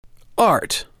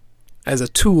art as a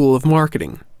tool of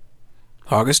marketing.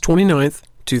 August 29th,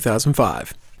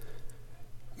 2005.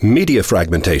 Media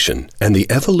fragmentation and the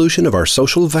evolution of our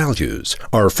social values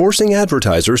are forcing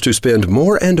advertisers to spend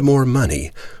more and more money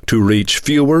to reach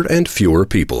fewer and fewer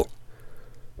people.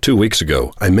 2 weeks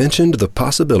ago, I mentioned the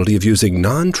possibility of using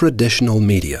non-traditional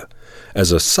media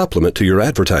as a supplement to your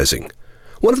advertising.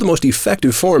 One of the most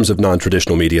effective forms of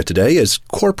non-traditional media today is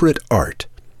corporate art.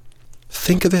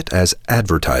 Think of it as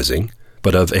advertising,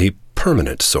 but of a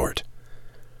permanent sort.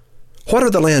 What are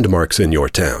the landmarks in your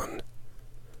town?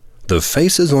 The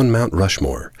faces on Mount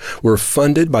Rushmore were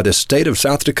funded by the state of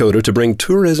South Dakota to bring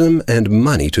tourism and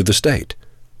money to the state.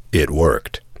 It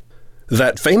worked.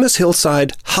 That famous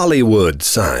hillside Hollywood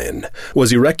sign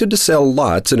was erected to sell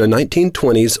lots in a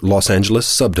 1920s Los Angeles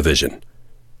subdivision.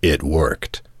 It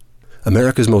worked.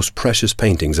 America's most precious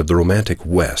paintings of the Romantic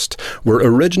West were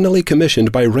originally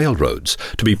commissioned by railroads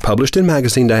to be published in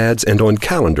magazine ads and on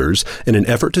calendars in an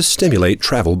effort to stimulate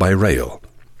travel by rail.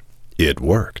 It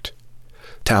worked.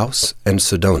 Taos and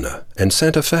Sedona and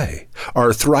Santa Fe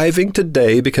are thriving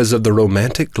today because of the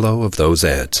romantic glow of those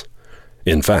ads.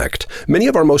 In fact, many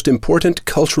of our most important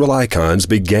cultural icons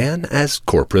began as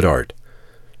corporate art.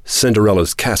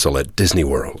 Cinderella's castle at Disney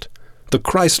World, the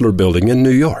Chrysler Building in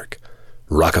New York,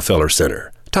 Rockefeller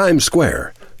Center, Times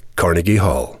Square, Carnegie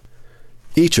Hall.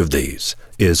 Each of these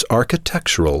is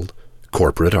architectural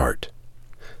corporate art.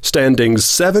 Standing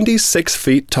 76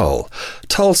 feet tall,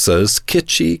 Tulsa's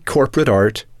kitschy corporate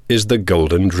art is the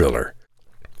Golden Driller.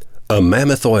 A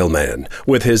mammoth oil man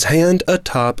with his hand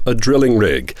atop a drilling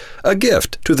rig, a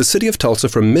gift to the city of Tulsa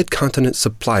from Mid-Continent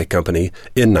Supply Company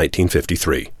in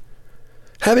 1953.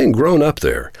 Having grown up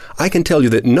there, I can tell you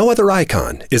that no other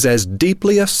icon is as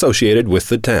deeply associated with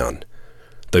the town.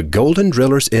 The Golden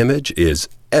Driller's image is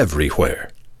everywhere.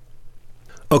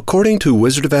 According to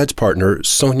Wizard of Ads partner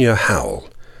Sonia Howell,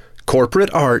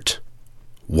 corporate art,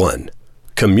 1.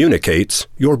 Communicates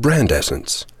your brand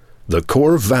essence, the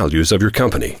core values of your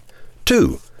company.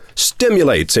 2.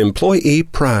 Stimulates employee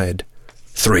pride.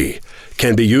 3.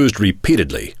 Can be used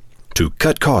repeatedly to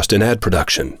cut cost in ad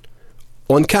production,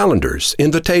 on calendars,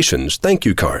 invitations, thank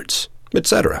you cards,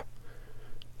 etc.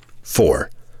 4.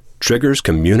 Triggers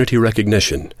community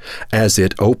recognition as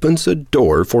it opens a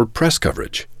door for press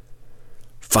coverage.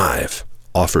 5.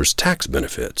 Offers tax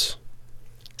benefits.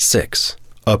 6.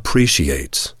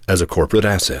 Appreciates as a corporate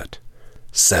asset.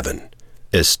 7.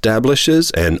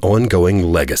 Establishes an ongoing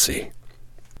legacy.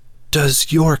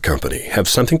 Does your company have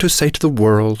something to say to the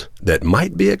world that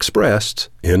might be expressed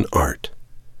in art?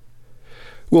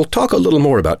 We'll talk a little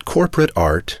more about corporate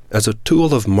art as a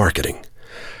tool of marketing,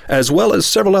 as well as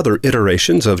several other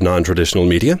iterations of non-traditional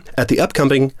media at the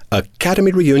upcoming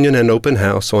Academy Reunion and Open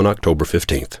House on October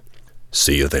 15th.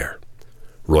 See you there.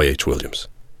 Roy H. Williams.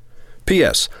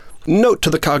 P.S. Note to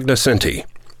the cognoscenti.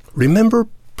 Remember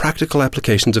Practical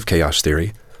Applications of Chaos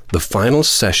Theory, the final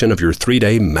session of your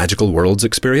 3-day Magical Worlds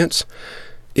experience?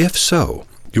 If so,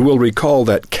 you will recall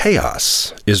that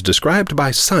chaos is described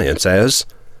by science as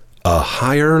a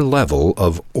higher level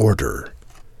of order.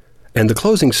 And the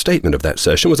closing statement of that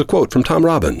session was a quote from Tom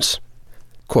Robbins.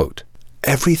 Quote,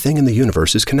 "Everything in the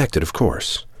universe is connected, of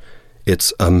course.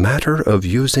 It's a matter of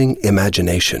using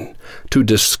imagination to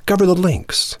discover the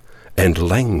links and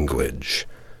language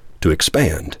to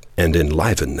expand and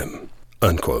enliven them."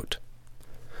 Unquote.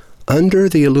 Under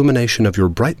the illumination of your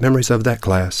bright memories of that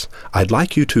class, I'd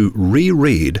like you to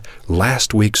reread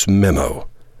last week's memo,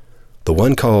 the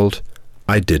one called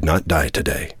I Did Not Die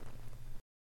Today.